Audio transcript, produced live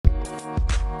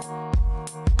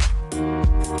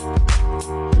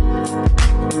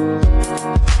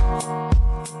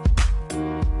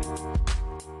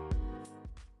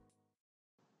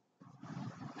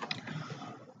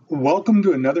Welcome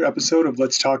to another episode of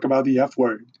Let's Talk About the F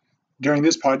Word. During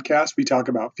this podcast, we talk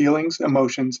about feelings,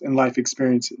 emotions, and life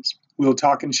experiences. We'll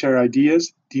talk and share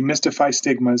ideas, demystify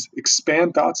stigmas,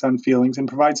 expand thoughts on feelings, and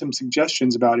provide some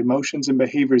suggestions about emotions and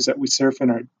behaviors that we surf in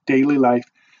our daily life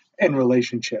and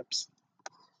relationships.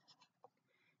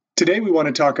 Today, we want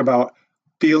to talk about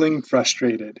feeling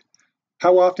frustrated.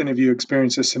 How often have you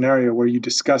experienced a scenario where you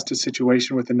discussed a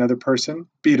situation with another person,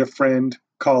 be it a friend,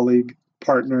 colleague,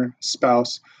 partner,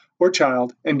 spouse, or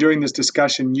child, and during this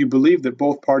discussion you believe that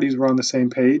both parties were on the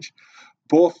same page?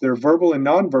 Both their verbal and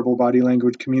nonverbal body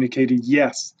language communicated,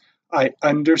 yes, I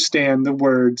understand the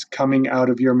words coming out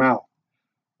of your mouth.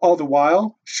 All the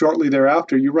while, shortly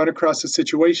thereafter, you run across a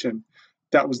situation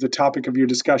that was the topic of your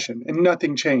discussion, and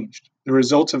nothing changed. The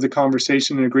results of the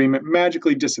conversation and agreement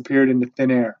magically disappeared into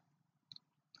thin air.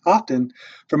 Often,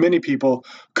 for many people,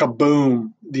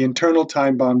 kaboom, the internal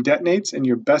time bomb detonates and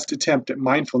your best attempt at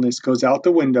mindfulness goes out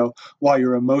the window while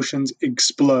your emotions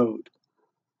explode.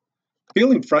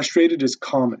 Feeling frustrated is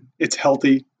common, it's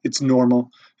healthy, it's normal,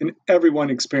 and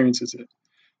everyone experiences it.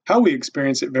 How we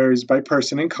experience it varies by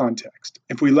person and context.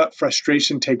 If we let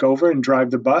frustration take over and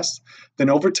drive the bus, then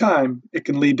over time, it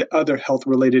can lead to other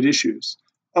health-related issues.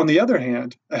 On the other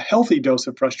hand, a healthy dose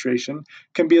of frustration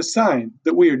can be a sign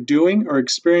that we are doing or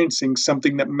experiencing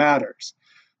something that matters,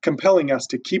 compelling us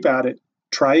to keep at it,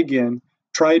 try again,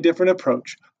 try a different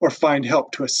approach, or find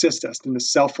help to assist us in the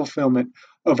self-fulfillment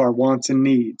of our wants and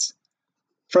needs.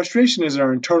 Frustration is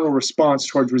our internal response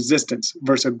towards resistance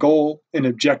versus a goal, an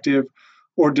objective,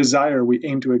 or desire we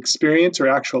aim to experience or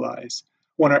actualize.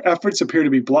 When our efforts appear to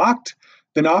be blocked,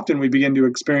 then often we begin to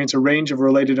experience a range of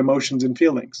related emotions and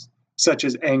feelings, such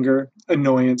as anger,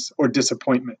 annoyance, or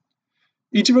disappointment.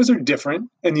 Each of us are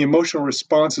different, and the emotional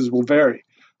responses will vary.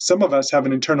 Some of us have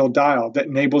an internal dial that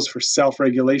enables for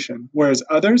self-regulation, whereas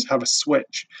others have a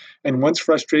switch. And once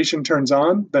frustration turns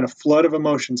on, then a flood of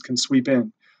emotions can sweep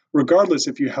in. Regardless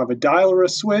if you have a dial or a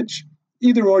switch,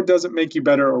 either or doesn't make you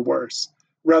better or worse.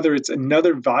 Rather, it's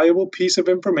another valuable piece of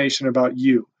information about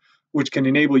you, which can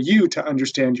enable you to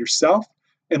understand yourself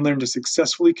and learn to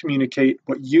successfully communicate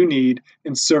what you need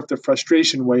and surf the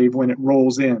frustration wave when it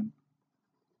rolls in.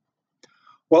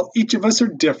 While each of us are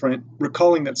different,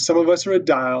 recalling that some of us are a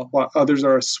dial while others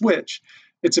are a switch,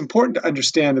 it's important to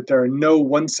understand that there are no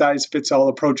one-size-fits-all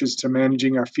approaches to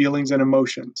managing our feelings and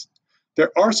emotions.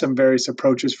 There are some various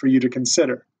approaches for you to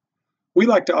consider. We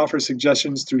like to offer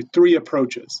suggestions through 3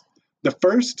 approaches. The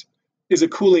first is a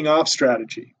cooling off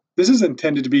strategy. This is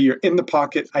intended to be your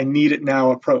in-the-pocket, I need it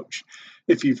now approach.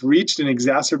 If you've reached an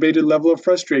exacerbated level of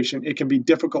frustration, it can be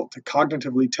difficult to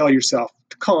cognitively tell yourself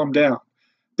to calm down.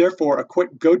 Therefore, a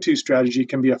quick go-to strategy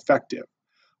can be effective.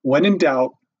 When in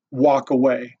doubt, walk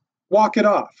away. Walk it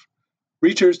off.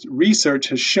 Research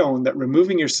has shown that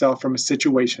removing yourself from a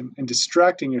situation and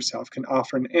distracting yourself can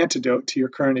offer an antidote to your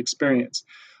current experience.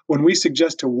 When we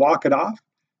suggest to walk it off,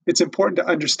 it's important to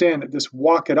understand that this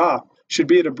walk it off should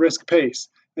be at a brisk pace,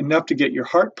 enough to get your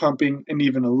heart pumping and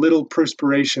even a little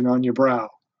perspiration on your brow.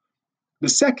 The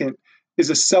second is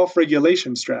a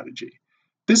self-regulation strategy.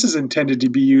 This is intended to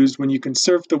be used when you can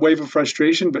surf the wave of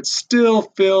frustration but still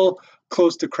feel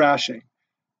close to crashing.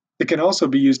 It can also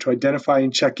be used to identify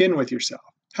and check in with yourself.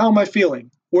 How am I feeling?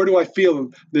 Where do I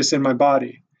feel this in my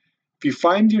body? If you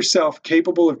find yourself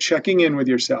capable of checking in with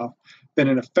yourself, then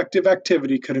an effective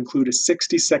activity could include a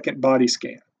 60-second body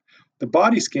scan. The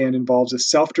body scan involves a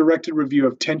self-directed review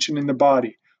of tension in the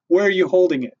body. Where are you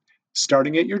holding it?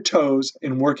 Starting at your toes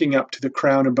and working up to the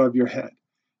crown above your head.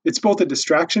 It's both a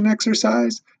distraction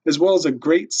exercise as well as a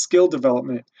great skill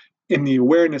development in the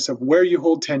awareness of where you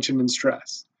hold tension and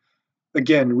stress.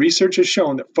 Again, research has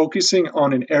shown that focusing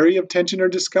on an area of tension or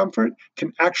discomfort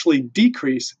can actually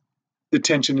decrease the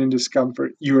tension and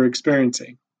discomfort you are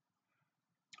experiencing.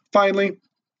 Finally,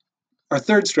 our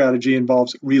third strategy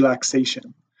involves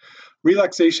relaxation.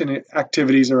 Relaxation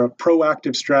activities are a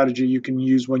proactive strategy you can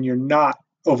use when you're not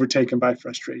overtaken by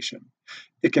frustration.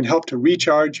 It can help to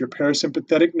recharge your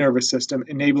parasympathetic nervous system,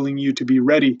 enabling you to be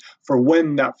ready for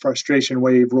when that frustration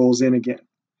wave rolls in again.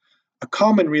 A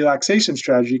common relaxation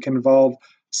strategy can involve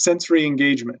sensory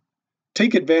engagement.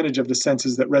 Take advantage of the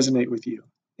senses that resonate with you.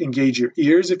 Engage your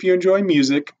ears if you enjoy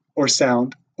music or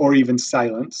sound or even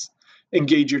silence.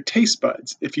 Engage your taste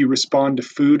buds if you respond to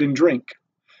food and drink.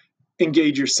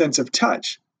 Engage your sense of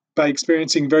touch by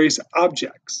experiencing various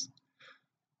objects.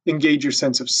 Engage your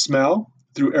sense of smell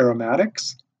through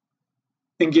aromatics.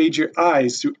 Engage your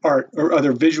eyes through art or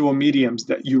other visual mediums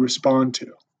that you respond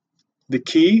to. The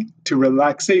key to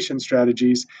relaxation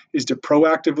strategies is to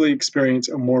proactively experience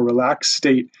a more relaxed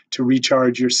state to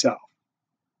recharge yourself.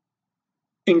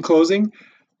 In closing,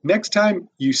 Next time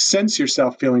you sense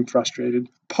yourself feeling frustrated,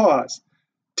 pause.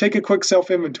 Take a quick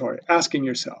self-inventory, asking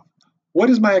yourself,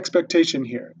 what is my expectation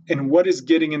here, and what is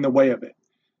getting in the way of it?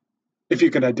 If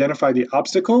you can identify the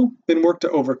obstacle, then work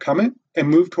to overcome it and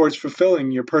move towards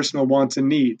fulfilling your personal wants and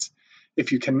needs.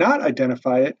 If you cannot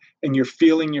identify it and you're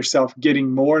feeling yourself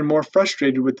getting more and more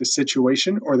frustrated with the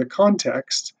situation or the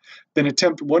context, then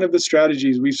attempt one of the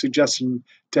strategies we've suggested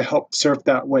to help surf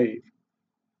that wave.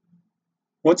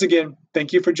 Once again,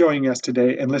 thank you for joining us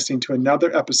today and listening to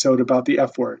another episode about the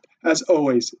F word. As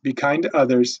always, be kind to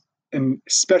others and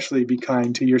especially be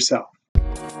kind to yourself.